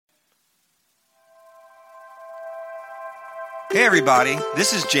Hey everybody,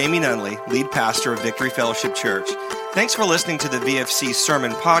 this is Jamie Nunley, lead pastor of Victory Fellowship Church. Thanks for listening to the VFC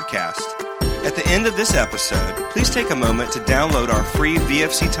Sermon Podcast. At the end of this episode, please take a moment to download our free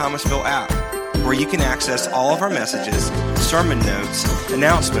VFC Thomasville app, where you can access all of our messages, sermon notes,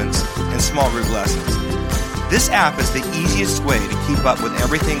 announcements, and small group lessons. This app is the easiest way to keep up with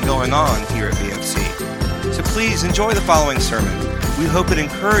everything going on here at VFC. So please enjoy the following sermon. We hope it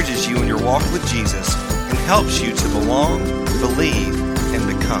encourages you in your walk with Jesus and helps you to belong, believe,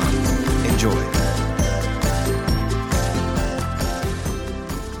 and become. Enjoy.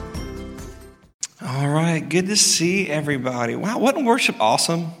 All right, good to see everybody. Wow, wasn't worship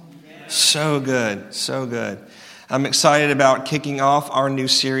awesome? So good, so good. I'm excited about kicking off our new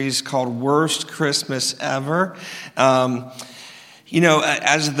series called Worst Christmas Ever. As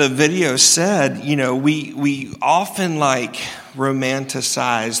the video said, we often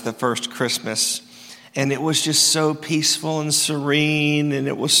romanticize the first Christmas. And it was just so peaceful and serene, and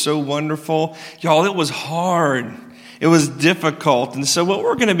it was so wonderful. Y'all, it was hard. It was difficult. And so what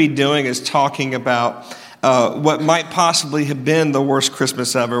we're going to be doing is talking about what might possibly have been the worst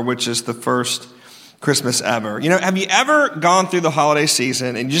Christmas ever, which is the first Christmas ever. Have you ever gone through the holiday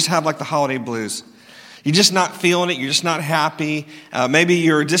season and you just have the holiday blues? You're just not feeling it. You're just not happy. Maybe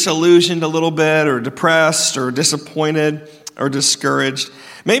you're disillusioned a little bit, or depressed, or disappointed, or discouraged.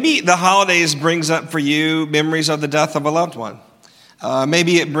 Maybe the holidays brings up for you memories of the death of a loved one.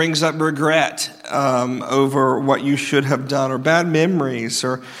 Maybe it brings up regret over what you should have done, or bad memories.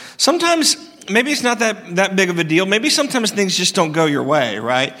 Or sometimes, maybe it's not that big of a deal. Maybe sometimes things just don't go your way,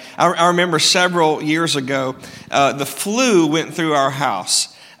 right? I remember several years ago, the flu went through our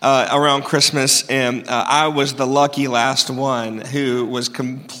house around Christmas, and I was the lucky last one who was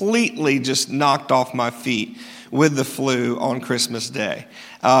completely just knocked off my feet with the flu on Christmas Day.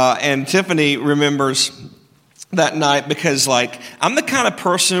 And Tiffany remembers that night because, I'm the kind of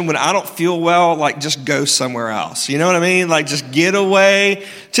person when I don't feel well, just go somewhere else. You know what I mean? Just get away.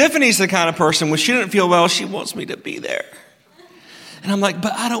 Tiffany's the kind of person when she doesn't feel well, she wants me to be there. And I'm like,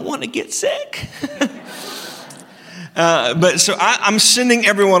 but I don't want to get sick. So I'm sending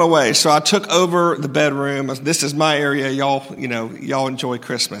everyone away. So I took over the bedroom. This is my area. Y'all enjoy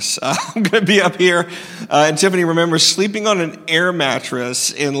Christmas. I'm going to be up here. And Tiffany remembers sleeping on an air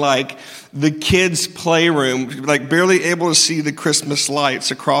mattress in the kids' playroom, barely able to see the Christmas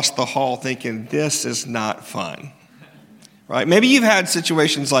lights across the hall, thinking, this is not fun. Right? Maybe you've had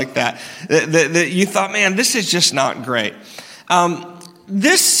situations like that you thought, man, this is just not great.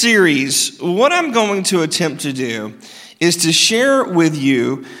 This series, what I'm going to attempt to do is to share with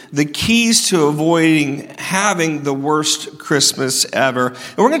you the keys to avoiding having the worst Christmas ever.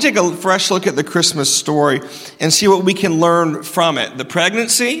 And we're going to take a fresh look at the Christmas story and see what we can learn from it. The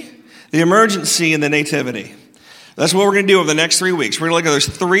pregnancy, the emergency, and the nativity. That's what we're going to do over the next 3 weeks. We're going to look at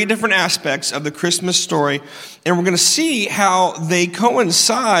those 3 different aspects of the Christmas story, and we're going to see how they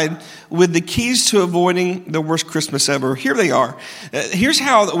coincide with the keys to avoiding the worst Christmas ever. Here they are. Here's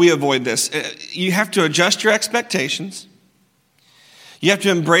how we avoid this. You have to adjust your expectations. You have to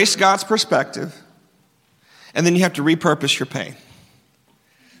embrace God's perspective. And then you have to repurpose your pain.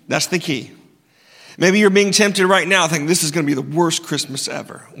 That's the key. Maybe you're being tempted right now thinking this is going to be the worst Christmas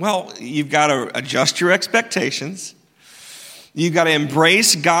ever. Well, you've got to adjust your expectations. You've got to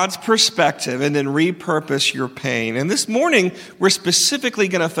embrace God's perspective and then repurpose your pain. And this morning, we're specifically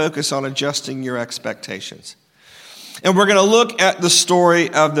going to focus on adjusting your expectations. And we're going to look at the story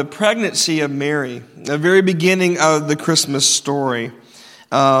of the pregnancy of Mary, the very beginning of the Christmas story.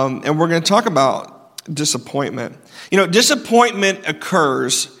 And we're going to talk about disappointment. Disappointment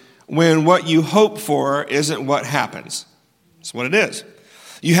occurs when what you hope for isn't what happens. That's what it is.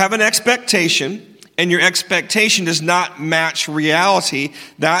 You have an expectation, and your expectation does not match reality.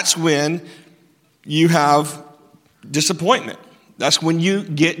 That's when you have disappointment. That's when you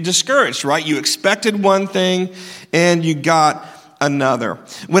get discouraged, right? You expected one thing, and you got another.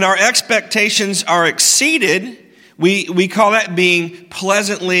 When our expectations are exceeded, we call that being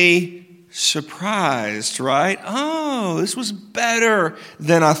pleasantly surprised, right? Oh, this was better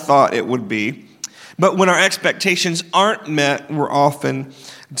than I thought it would be. But when our expectations aren't met, we're often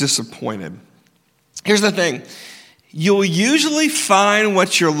disappointed. Here's the thing. You'll usually find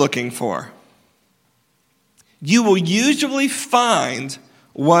what you're looking for. You will usually find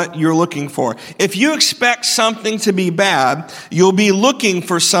what you're looking for. If you expect something to be bad, you'll be looking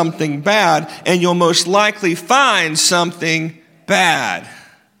for something bad, and you'll most likely find something bad.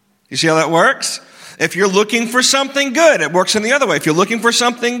 You see how that works? If you're looking for something good, it works in the other way. If you're looking for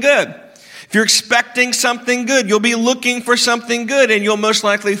something good, if you're expecting something good, you'll be looking for something good, and you'll most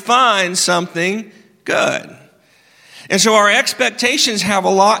likely find something good. And so our expectations have a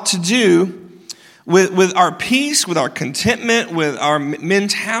lot to do with our peace, with our contentment, with our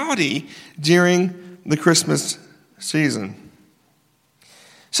mentality during the Christmas season.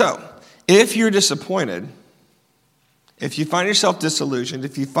 So, if you're disappointed, if you find yourself disillusioned,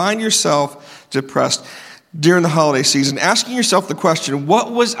 if you find yourself depressed during the holiday season, asking yourself the question,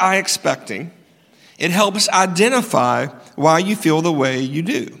 what was I expecting? It helps identify why you feel the way you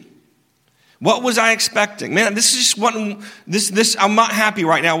do. What was I expecting? Man, this is just this I'm not happy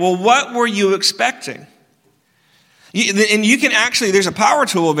right now. Well, what were you expecting? And you can actually, there's a power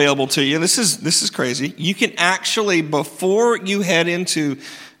tool available to you. This is crazy. You can actually, before you head into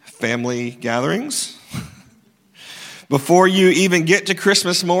family gatherings, before you even get to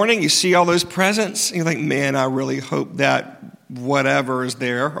Christmas morning, you see all those presents, and you think, man, I really hope that whatever is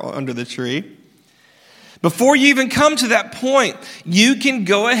there under the tree. Before you even come to that point, you can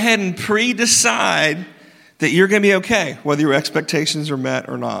go ahead and pre-decide that you're going to be okay, whether your expectations are met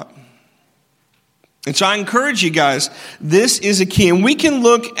or not. And so I encourage you guys, this is a key. And we can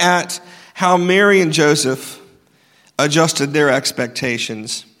look at how Mary and Joseph adjusted their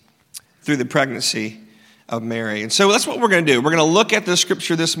expectations through the pregnancy of Mary. And so that's what we're going to do. We're going to look at the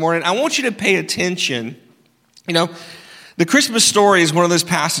scripture this morning. I want you to pay attention. You know, the Christmas story is one of those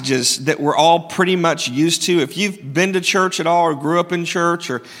passages that we're all pretty much used to. If you've been to church at all or grew up in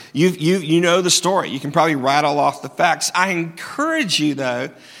church or you know the story, you can probably rattle off the facts. I encourage you, though,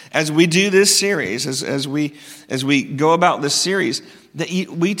 as we do this series, as we go about this series, that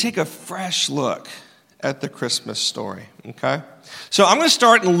we take a fresh look at the Christmas story, okay? So I'm going to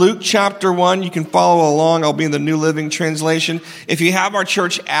start in Luke chapter 1. You can follow along. I'll be in the New Living Translation. If you have our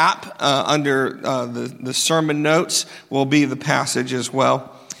church app under the sermon notes, will be the passage as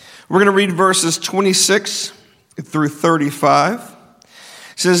well. We're going to read verses 26 through 35.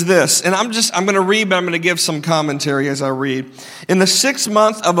 It says this, and I'm going to read, but I'm going to give some commentary as I read. In the 6th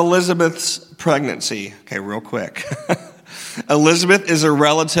month of Elizabeth's pregnancy, okay, real quick. Elizabeth is a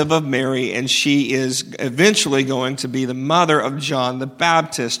relative of Mary, and she is eventually going to be the mother of John the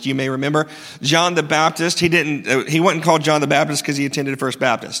Baptist. You may remember John the Baptist. He wasn't called John the Baptist because he attended First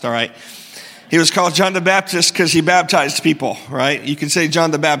Baptist, all right? He was called John the Baptist because he baptized people, right? You could say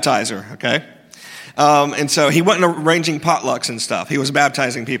John the Baptizer, okay? And so he wasn't arranging potlucks and stuff. He was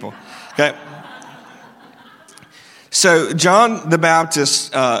baptizing people, okay? So John the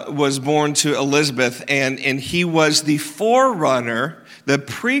Baptist was born to Elizabeth, and he was the forerunner, the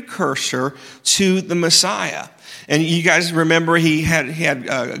precursor to the Messiah. And you guys remember he had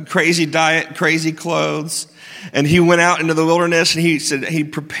a crazy diet, crazy clothes, and he went out into the wilderness, and he said he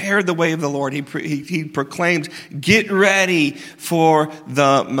prepared the way of the Lord. He proclaimed, "Get ready for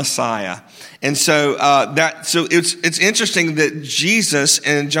the Messiah." And so it's interesting that Jesus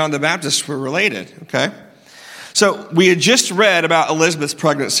and John the Baptist were related. Okay. So we had just read about Elizabeth's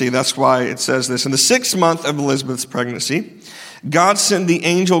pregnancy. That's why it says this. In the 6th month of Elizabeth's pregnancy, God sent the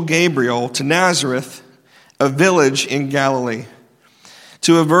angel Gabriel to Nazareth, a village in Galilee,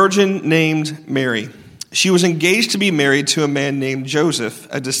 to a virgin named Mary. She was engaged to be married to a man named Joseph,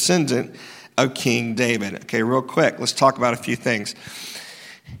 a descendant of King David. Okay, real quick, let's talk about a few things.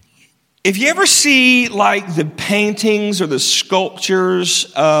 If you ever see like the paintings or the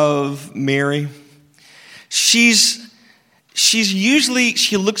sculptures of Mary, she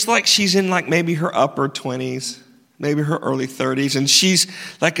looks like she's in like maybe her upper 20s, maybe her early 30s, and she's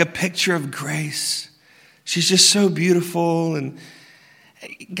like a picture of grace. She's just so beautiful. And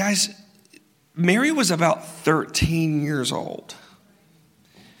guys, Mary was about 13 years old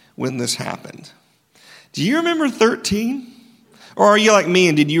when this happened. Do you remember 13? Or are you like me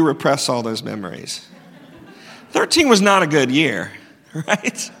and did you repress all those memories? 13 was not a good year,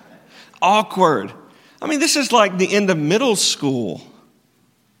 right? Awkward. I mean, this is like the end of middle school.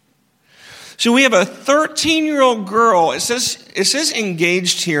 So we have a 13-year-old girl. It says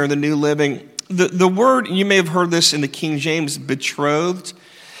engaged here in the New Living. The word, you may have heard this in the King James, betrothed.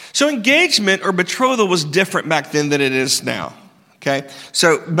 So engagement or betrothal was different back then than it is now. Okay?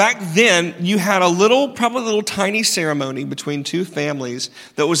 So back then, you had probably a little tiny ceremony between two families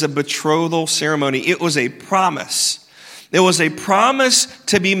that was a betrothal ceremony. It was a promise. It was a promise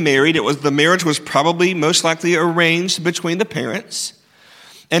to be married. The marriage was probably most likely arranged between the parents.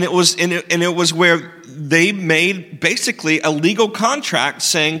 And it was where they made basically a legal contract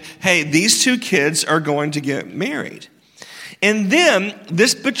saying, hey, these two kids are going to get married. And then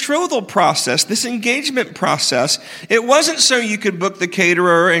this betrothal process, this engagement process, it wasn't so you could book the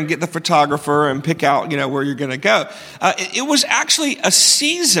caterer and get the photographer and pick out, where you're going to go. It was actually a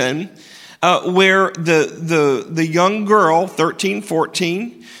season where the young girl, 13,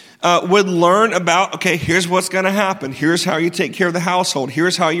 14, would learn about, okay, here's what's going to happen. Here's how you take care of the household.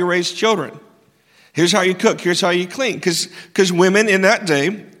 Here's how you raise children. Here's how you cook. Here's how you clean. Because women in that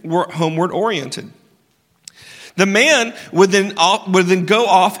day were homeward oriented. The man would then go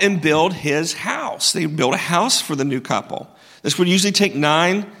off and build his house. They would build a house for the new couple. This would usually take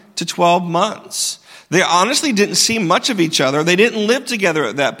 9 to 12 months. They honestly didn't see much of each other. They didn't live together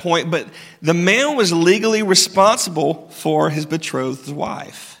at that point, but the man was legally responsible for his betrothed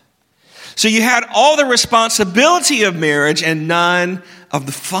wife. So you had all the responsibility of marriage and none of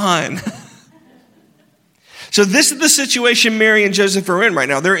the fun. So this is the situation Mary and Joseph are in right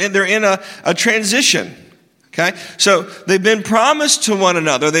now. They're in a transition. Okay, so they've been promised to one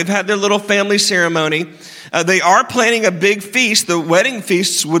another. They've had their little family ceremony. They are planning a big feast. The wedding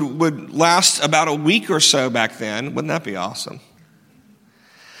feasts would last about a week or so back then. Wouldn't that be awesome?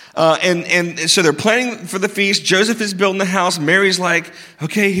 And so they're planning for the feast. Joseph is building the house. Mary's like,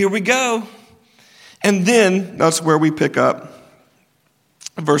 okay, here we go. And then that's where we pick up.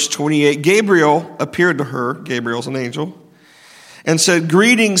 Verse 28, Gabriel appeared to her. Gabriel's an angel. And said,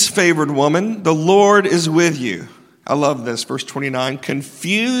 greetings, favored woman, the Lord is with you. I love this, verse 29,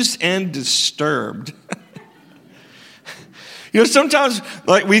 confused and disturbed. Sometimes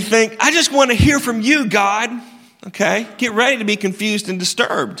like we think, I just want to hear from you, God. Okay, get ready to be confused and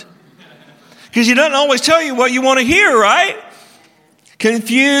disturbed. Because he doesn't always tell you what you want to hear, right?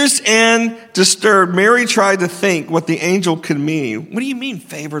 Confused and disturbed. Mary tried to think what the angel could mean. What do you mean,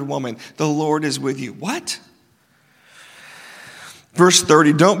 favored woman? The Lord is with you. What? Verse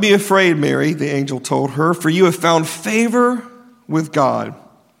 30, don't be afraid, Mary, the angel told her, for you have found favor with God.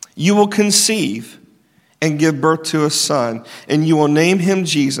 You will conceive and give birth to a son, and you will name him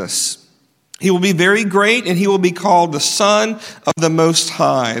Jesus. He will be very great, and he will be called the Son of the Most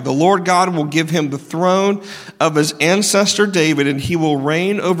High. The Lord God will give him the throne of his ancestor David, and he will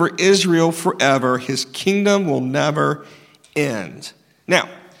reign over Israel forever. His kingdom will never end. Now,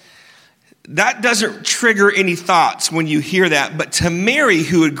 that doesn't trigger any thoughts when you hear that. But to Mary,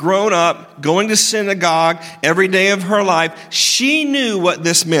 who had grown up going to synagogue every day of her life, she knew what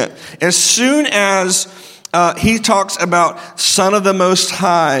this meant. As soon as he talks about Son of the Most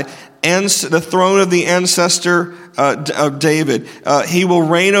High and the throne of the ancestor of David, he will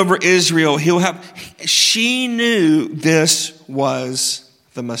reign over Israel. She knew this was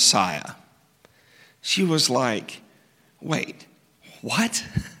the Messiah. She was like, wait, what?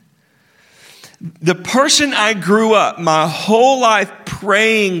 The person I grew up my whole life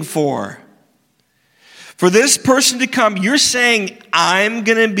praying for this person to come, you're saying I'm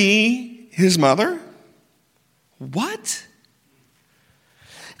going to be his mother? What?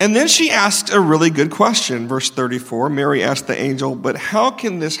 And then she asked a really good question. Verse 34, Mary asked the angel, but how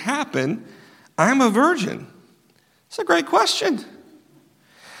can this happen? I'm a virgin. It's a great question.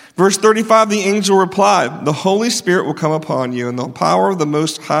 Verse 35, the angel replied, the Holy Spirit will come upon you, and the power of the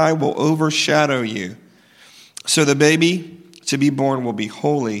Most High will overshadow you. So the baby to be born will be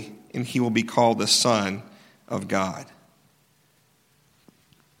holy, and he will be called the Son of God.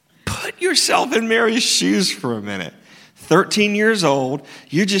 Put yourself in Mary's shoes for a minute. 13 years old,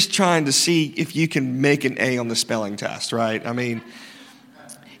 you're just trying to see if you can make an A on the spelling test, right? I mean,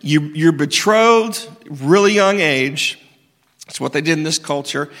 you're betrothed, really young age. That's what they did in this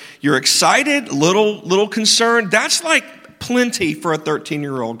culture. You're excited, little concerned. That's like plenty for a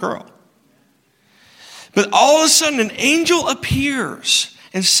 13-year-old girl. But all of a sudden, an angel appears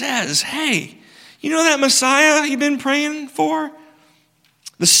and says, hey, you know that Messiah you've been praying for?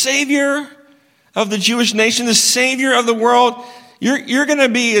 The Savior of the Jewish nation, the Savior of the world. You're going to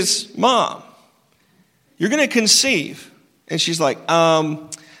be his mom. You're going to conceive. And she's like, I'm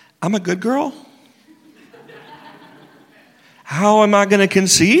a good girl? How am I going to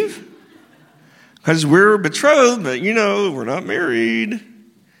conceive? Because we're betrothed, but we're not married.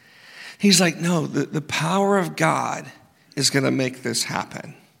 He's like, no, the power of God is going to make this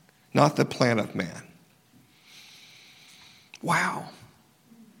happen, not the plan of man. Wow.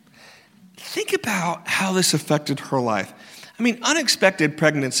 Think about how this affected her life. I mean, unexpected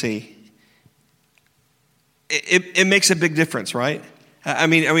pregnancy, it makes a big difference, right? I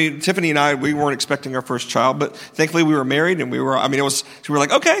mean, Tiffany and I, we weren't expecting our first child, but thankfully we were married and we were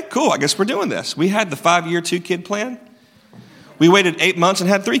like, okay, cool, I guess we're doing this. We had the 5-year 2-kid plan. We waited 8 months and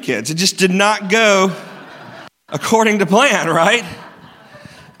had 3 kids. It just did not go according to plan, right?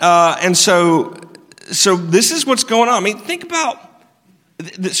 And so this is what's going on. I mean, think about,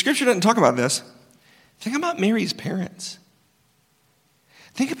 the scripture doesn't talk about this. Think about Mary's parents.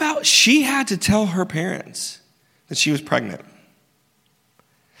 Think about, she had to tell her parents that she was pregnant.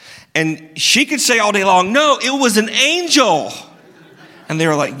 And she could say all day long, no, it was an angel. And they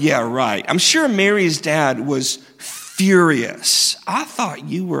were like, yeah, right. I'm sure Mary's dad was furious. I thought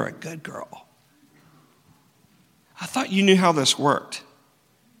you were a good girl. I thought you knew how this worked,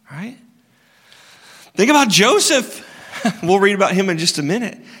 right? Think about Joseph. We'll read about him in just a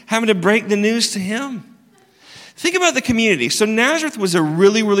minute, having to break the news to him. Think about the community. So Nazareth was a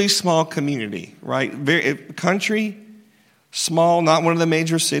really, really small community, right? Very country, small, not one of the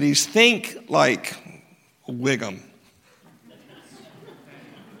major cities. Think like Wiggum.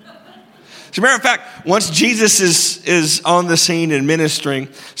 As a matter of fact, once Jesus is on the scene and ministering,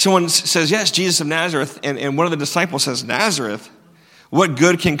 someone says, yes, Jesus of Nazareth. And one of the disciples says, Nazareth? What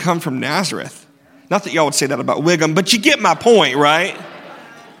good can come from Nazareth? Not that y'all would say that about Wiggum, but you get my point, right?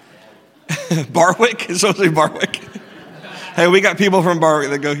 Barwick? It's supposed to be Barwick. Hey, we got people from Barwick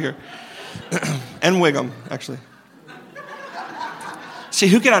that go here. And Wiggum, actually. See,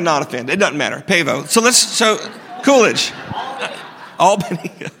 who can I not offend? It doesn't matter. Pavo. So Coolidge.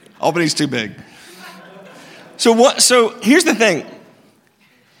 Albany. Albany's too big. So here's the thing.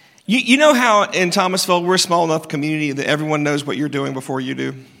 You know how in Thomasville we're a small enough community that everyone knows what you're doing before you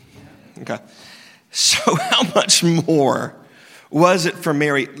do? Okay. So how much more was it for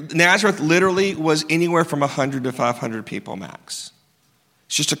Mary? Nazareth literally was anywhere from 100 to 500 people max.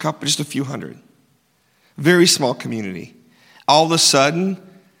 It's just a few hundred. Very small community. All of a sudden,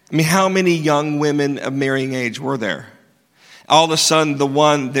 how many young women of marrying age were there? All of a sudden,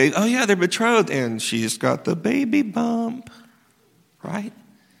 they're betrothed, and she's got the baby bump, right?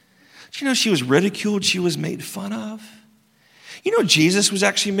 Do you know she was ridiculed? She was made fun of. You know Jesus was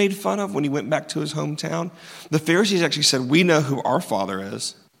actually made fun of when he went back to his hometown? The Pharisees actually said, we know who our father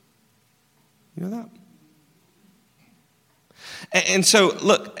is. You know that? And so,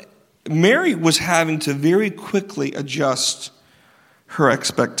 look, Mary was having to very quickly adjust her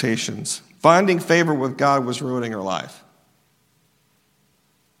expectations. Finding favor with God was ruining her life.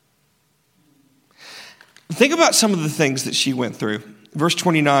 Think about some of the things that she went through. Verse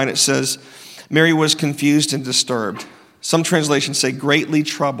 29, it says, Mary was confused and disturbed. Some translations say greatly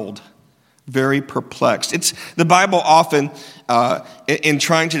troubled, very perplexed. It's the Bible often, in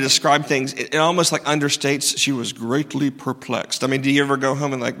trying to describe things, it almost like understates she was greatly perplexed. Do you ever go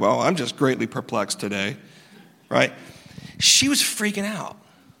home and I'm just greatly perplexed today, right? She was freaking out.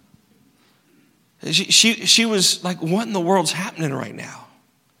 She was like, what in the world's happening right now?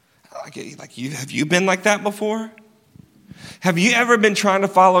 Have you been like that before? Have you ever been trying to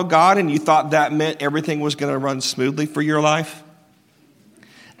follow God and you thought that meant everything was going to run smoothly for your life?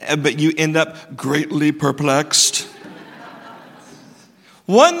 But you end up greatly perplexed.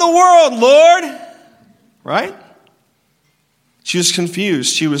 What in the world, Lord? Right? She was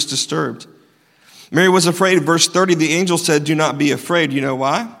confused. She was disturbed. Mary was afraid. Verse 30, the angel said, do not be afraid. You know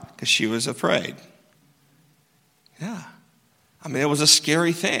why? Because she was afraid. Yeah. It was a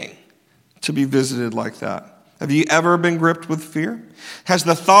scary thing to be visited like that. Have you ever been gripped with fear? Has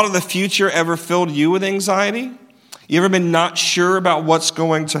the thought of the future ever filled you with anxiety? You ever been not sure about what's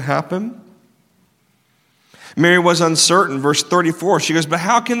going to happen? Mary was uncertain. Verse 34, she goes, but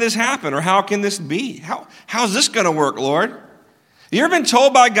how can this happen? Or how can this be? How's this going to work, Lord? You ever been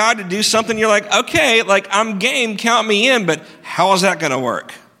told by God to do something? You're like, okay, I'm game, count me in, but how is that going to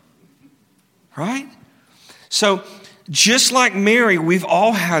work? Right? So, just like Mary, we've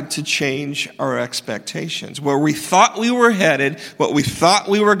all had to change our expectations. Where we thought we were headed, what we thought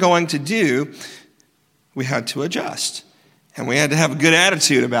we were going to do, we had to adjust. And we had to have a good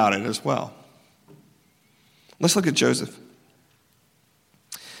attitude about it as well. Let's look at Joseph.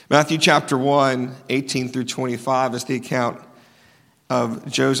 Matthew chapter 1, 18 through 25 is the account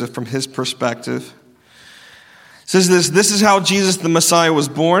of Joseph from his perspective. It says this is how Jesus the Messiah was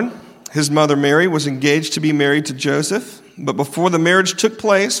born. His mother Mary was engaged to be married to Joseph, but before the marriage took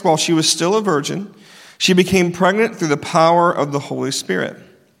place, while she was still a virgin, she became pregnant through the power of the Holy Spirit.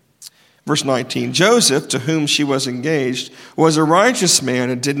 Verse 19, Joseph, to whom she was engaged, was a righteous man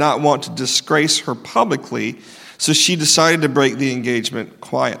and did not want to disgrace her publicly, so she decided to break the engagement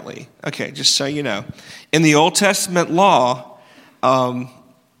quietly. Okay, just so you know, in the Old Testament law,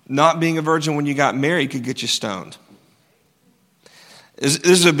 not being a virgin when you got married could get you stoned. This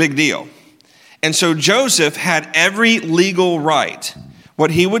is a big deal. And so Joseph had every legal right. What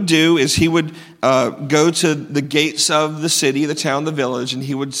he would do is he would go to the gates of the city, the town, the village, and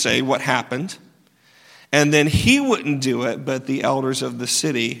he would say what happened. And then he wouldn't do it, but the elders of the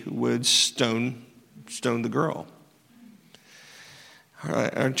city would stone the girl. All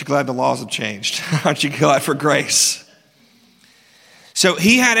right, aren't you glad the laws have changed? Aren't you glad for grace? So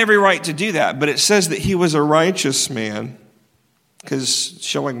he had every right to do that, but it says that he was a righteous man, because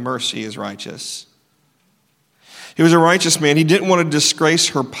showing mercy is righteous. He was a righteous man. He didn't want to disgrace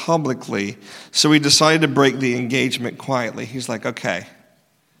her publicly, so he decided to break the engagement quietly. He's like, okay,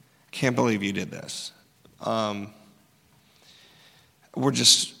 can't believe you did this. We're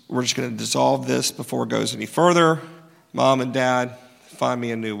just going to dissolve this before it goes any further. Mom and Dad, find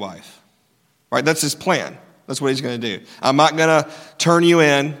me a new wife. Right? That's his plan. That's what he's going to do. I'm not going to turn you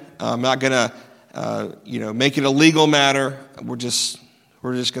in. I'm not going to, make it a legal matter. We're just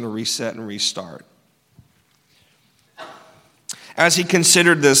going to reset and restart. As he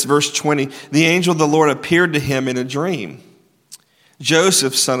considered this, verse 20, the angel of the Lord appeared to him in a dream.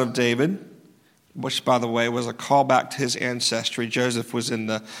 Joseph, son of David, which, by the way, was a callback to his ancestry. Joseph was in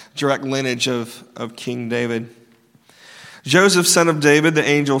the direct lineage of King David. Joseph, son of David, the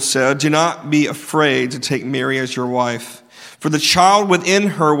angel said, do not be afraid to take Mary as your wife, for the child within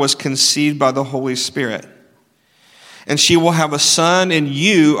her was conceived by the Holy Spirit. And she will have a son, and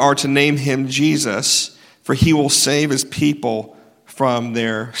you are to name him Jesus, for he will save his people from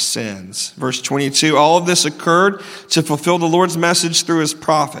their sins. Verse 22, all of this occurred to fulfill the Lord's message through his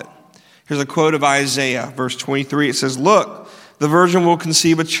prophet. Here's a quote of Isaiah, verse 23. It says, look, the virgin will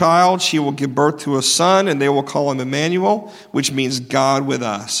conceive a child. She will give birth to a son, and they will call him Emmanuel, which means God with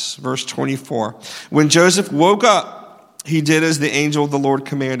us. Verse 24. When Joseph woke up, he did as the angel of the Lord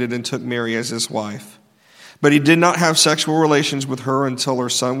commanded and took Mary as his wife. But he did not have sexual relations with her until her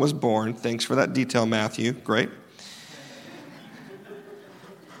son was born. Thanks for that detail, Matthew. Great.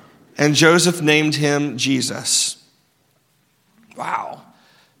 And Joseph named him Jesus. Wow.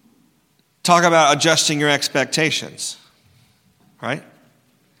 Talk about adjusting your expectations. Right?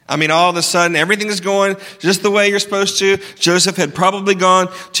 I mean, all of a sudden, everything is going just the way you're supposed to. Joseph had probably gone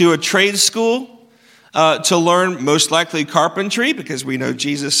to a trade school to learn, most likely, carpentry, because we know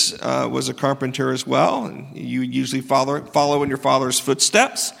Jesus was a carpenter as well, and you usually follow in your father's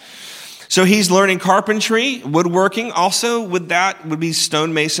footsteps. So he's learning carpentry, woodworking. Also, with that would be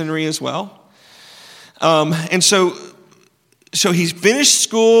stonemasonry as well. And so he's finished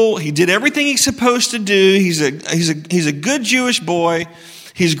school. He did everything he's supposed to do. He's a good Jewish boy.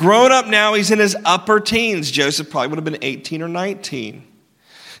 He's grown up now. He's in his upper teens. Joseph probably would have been 18 or 19.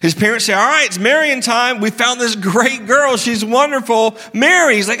 His parents say, all right, it's marrying time. We found this great girl. She's wonderful.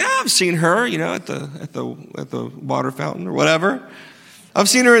 Mary. He's like, I've seen her, at the water fountain or whatever. I've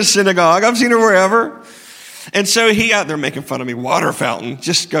seen her in synagogue. I've seen her wherever. And so they're making fun of me. Water fountain.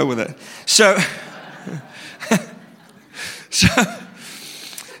 Just go with it. So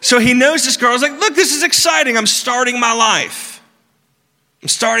he knows this girl. He's like, look, this is exciting. I'm starting my life.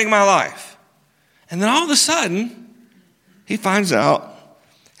 And then all of a sudden, he finds out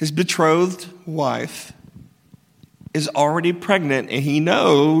his betrothed wife is already pregnant, and he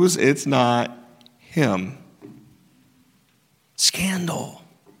knows it's not him. Scandal.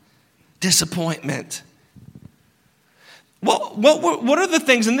 Disappointment. Well, what are the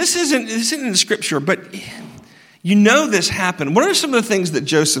things, and this isn't in the scripture, but you know this happened. What are some of the things that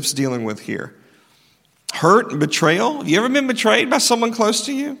Joseph's dealing with here? Hurt and betrayal. Have you ever been betrayed by someone close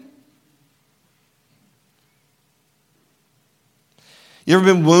to you? You ever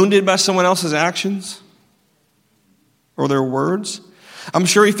been wounded by someone else's actions or their words? I'm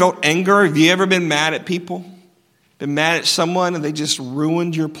sure he felt anger. Have you ever been mad at people? Been mad at someone and they just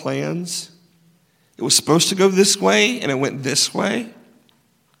ruined your plans? It was supposed to go this way and it went this way.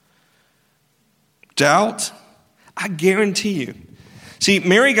 Doubt. I guarantee you. See,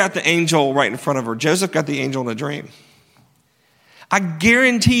 Mary got the angel right in front of her. Joseph got the angel in a dream. I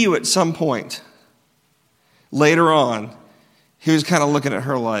guarantee you at some point, later on, he was kind of looking at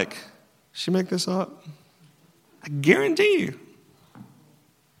her like, did she make this up? I guarantee you.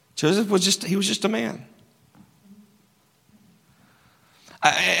 Joseph was just a man.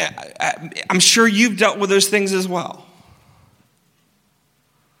 I'm sure you've dealt with those things as well.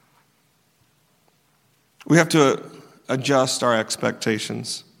 We have to adjust our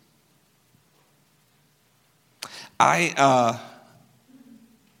expectations. I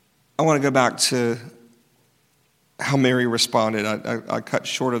want to go back to how Mary responded. I cut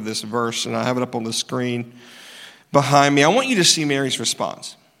short of this verse, and I have it up on the screen behind me. I want you to see Mary's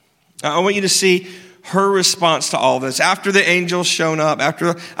response. I want you to see her response to all this. After the angel's shown up,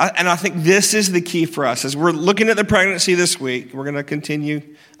 and I think this is the key for us. As we're looking at the pregnancy this week, we're going to continue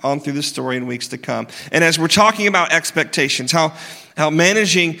on through the story in weeks to come. And as we're talking about expectations, how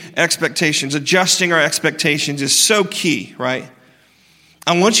managing expectations, adjusting our expectations is so key, right?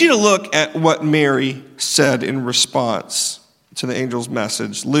 I want you to look at what Mary said in response to the angel's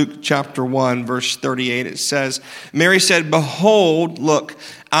message. Luke chapter 1, verse 38, it says, Mary said, "Behold, look,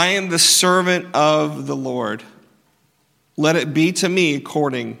 I am the servant of the Lord. Let it be to me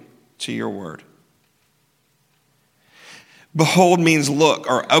according to your word." Behold means look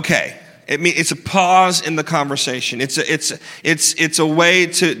or okay. It's a pause in the conversation. It's a way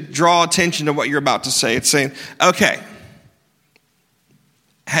to draw attention to what you're about to say. It's saying, okay,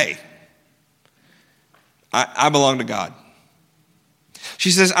 hey, I belong to God. She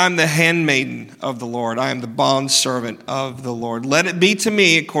says, I'm the handmaiden of the Lord. I am the bondservant of the Lord. Let it be to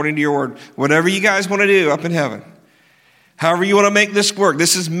me according to your word. Whatever you guys want to do up in heaven. However you want to make this work.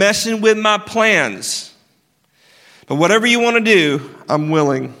 This is messing with my plans. But whatever you want to do, I'm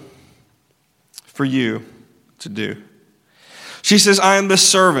willing for you to do. She says, I am the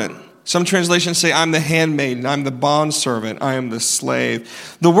servant. Some translations say, I'm the handmaiden. I'm the bondservant. I am the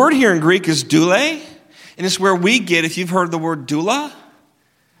slave. The word here in Greek is doule. And it's where we get, if you've heard the word doula,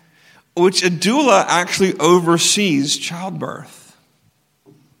 which a doula actually oversees childbirth.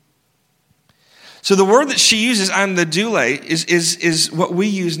 So the word that she uses, I'm the doula, is what we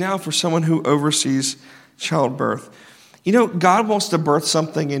use now for someone who oversees childbirth. You know, God wants to birth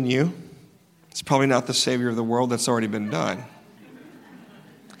something in you. It's probably not the Savior of the world. That's already been done.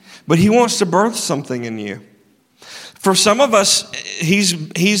 But he wants to birth something in you. For some of us,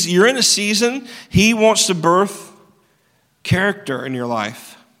 you're in a season, he wants to birth character in your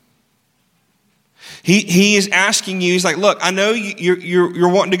life. He is asking you, he's like, look, I know you're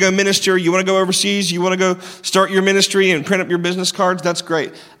wanting to go minister, you want to go overseas, you want to go start your ministry and print up your business cards, that's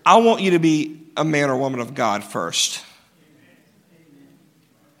great. I want you to be a man or woman of God first.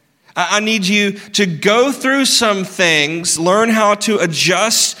 I need you to go through some things, learn how to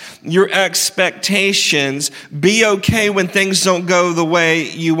adjust your expectations, be okay when things don't go the way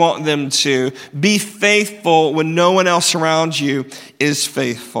you want them to, be faithful when no one else around you is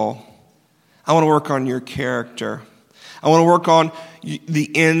faithful. I want to work on your character. I want to work on the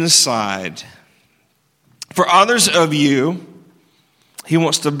inside. For others of you, he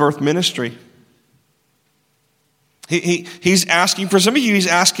wants to birth ministry. He's asking, for some of you, he's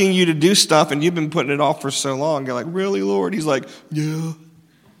asking you to do stuff and you've been putting it off for so long. You're like, really, Lord? He's like, yeah.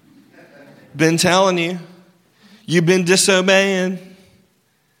 Been telling you. You've been disobeying.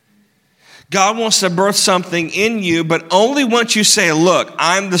 God wants to birth something in you, but only once you say, look,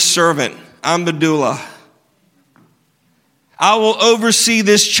 I'm the servant. I'm the doula. I will oversee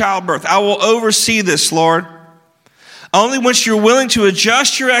this childbirth. I will oversee this, Lord. Only once you're willing to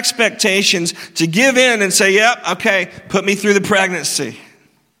adjust your expectations, to give in and say, yep, okay, put me through the pregnancy.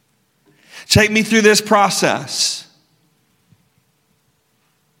 Take me through this process.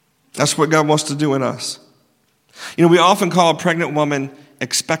 That's what God wants to do in us. You know, we often call a pregnant woman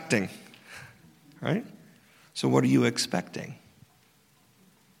expecting, right? So what are you expecting?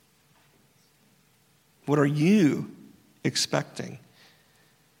 What are you expecting?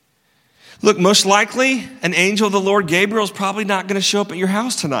 Look, most likely, an angel of the Lord, Gabriel, is probably not going to show up at your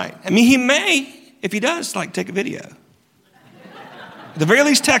house tonight. I mean, he may. If he does, take a video. At the very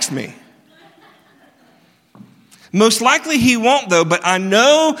least, text me. Most likely he won't, though, but I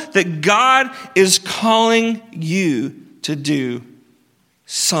know that God is calling you to do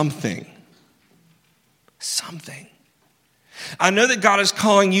something. Something. I know that God is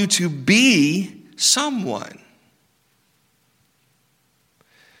calling you to be someone.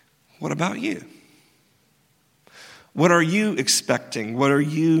 What about you? What are you expecting? What are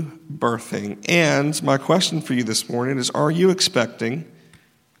you birthing? And my question for you this morning is, are you expecting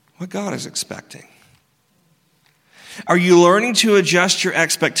what God is expecting? Are you learning to adjust your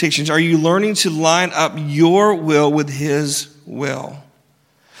expectations? Are you learning to line up your will with his will?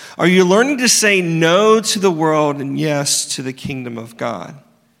 Are you learning to say no to the world and yes to the kingdom of God?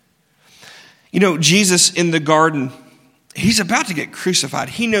 You know, Jesus in the garden, he's about to get crucified.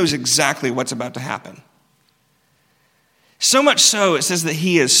 He knows exactly what's about to happen. So much so, it says that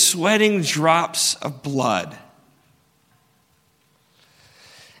he is sweating drops of blood.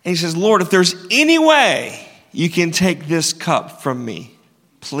 And he says, Lord, if there's any way you can take this cup from me,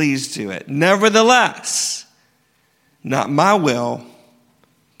 please do it. Nevertheless, not my will,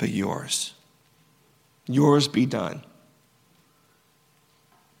 but yours. Yours be done.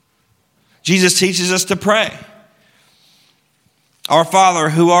 Jesus teaches us to pray. Our Father,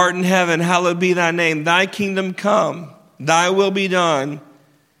 who art in heaven, hallowed be thy name. Thy kingdom come, thy will be done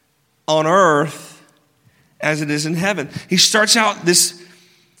on earth as it is in heaven. He starts out this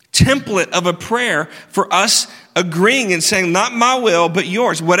template of a prayer for us agreeing and saying, not my will, but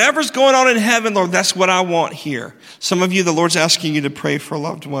yours. Whatever's going on in heaven, Lord, that's what I want here. Some of you, the Lord's asking you to pray for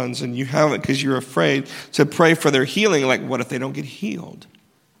loved ones, and you haven't because you're afraid to pray for their healing. Like, what if they don't get healed?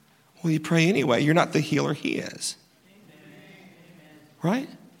 Well, you pray anyway. You're not the healer, he is. Right?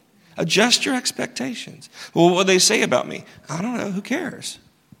 Adjust your expectations. Well, what do they say about me? I don't know. Who cares?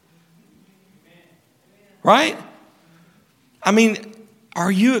 Right? I mean,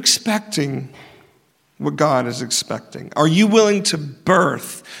 are you expecting what God is expecting? Are you willing to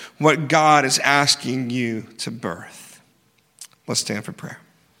birth what God is asking you to birth? Let's stand for prayer.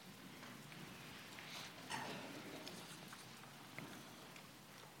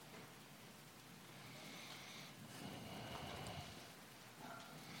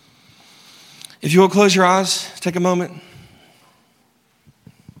 If you will close your eyes, take a moment.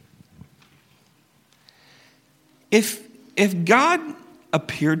 If God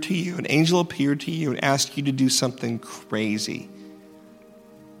appeared to you, an angel appeared to you and asked you to do something crazy,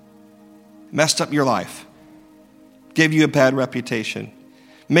 messed up your life, gave you a bad reputation,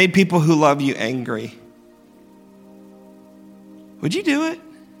 made people who love you angry, would you do it?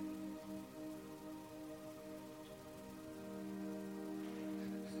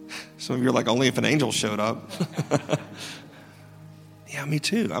 Some of you are like, only if an angel showed up. Yeah, me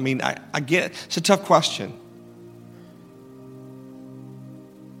too. I mean, I get it. It's a tough question.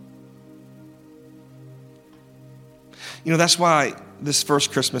 You know, that's why this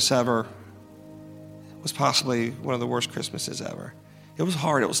first Christmas ever was possibly one of the worst Christmases ever. It was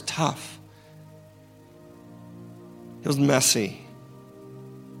hard. It was tough. It was messy.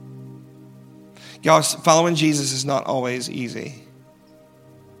 Y'all, following Jesus is not always easy.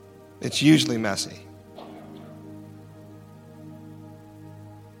 It's usually messy.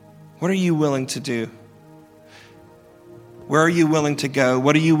 What are you willing to do? Where are you willing to go?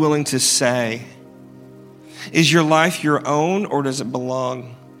 What are you willing to say? Is your life your own, or does it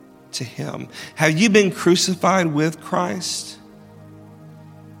belong to Him? Have you been crucified with Christ?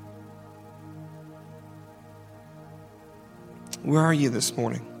 Where are you this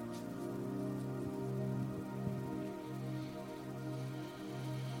morning?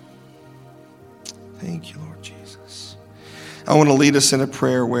 Thank you, Lord Jesus. I want to lead us in a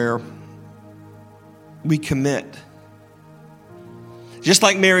prayer where we commit. Just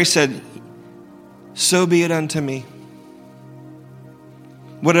like Mary said, so be it unto me.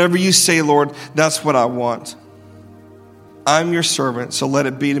 Whatever you say, Lord, that's what I want. I'm your servant, so let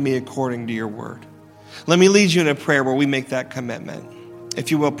it be to me according to your word. Let me lead you in a prayer where we make that commitment.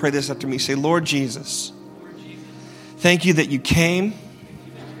 If you will, pray this after me. Say, Lord Jesus, thank you that you came,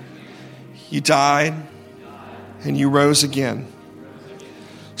 you died, and you rose again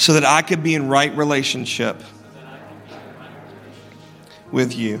so that I could be in right relationship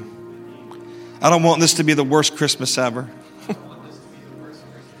with you. I don't want this to be the worst Christmas ever.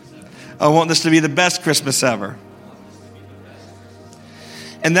 I want this to be the best Christmas ever.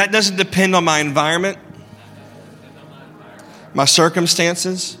 And that doesn't depend on my environment, my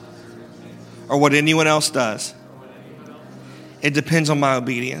circumstances, or what anyone else does. It depends on my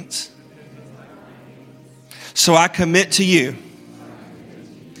obedience. So I commit to you.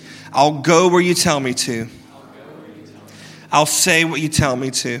 I'll go where you tell me to. I'll say what you tell me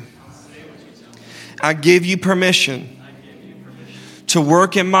to. I give you permission to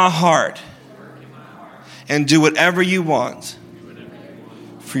work in my heart and do whatever you want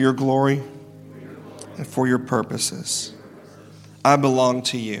for your glory and for your purposes. I belong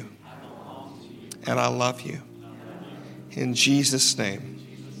to you and I love you. In Jesus' name,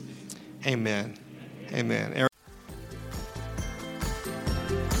 amen. Amen.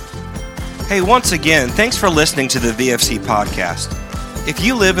 Hey, once again, thanks for listening to the VFC podcast. If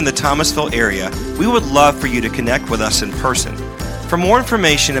you live in the Thomasville area, we would love for you to connect with us in person. For more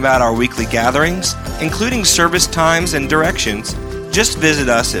information about our weekly gatherings, including service times and directions, just visit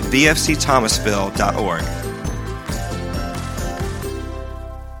us at vfcthomasville.org.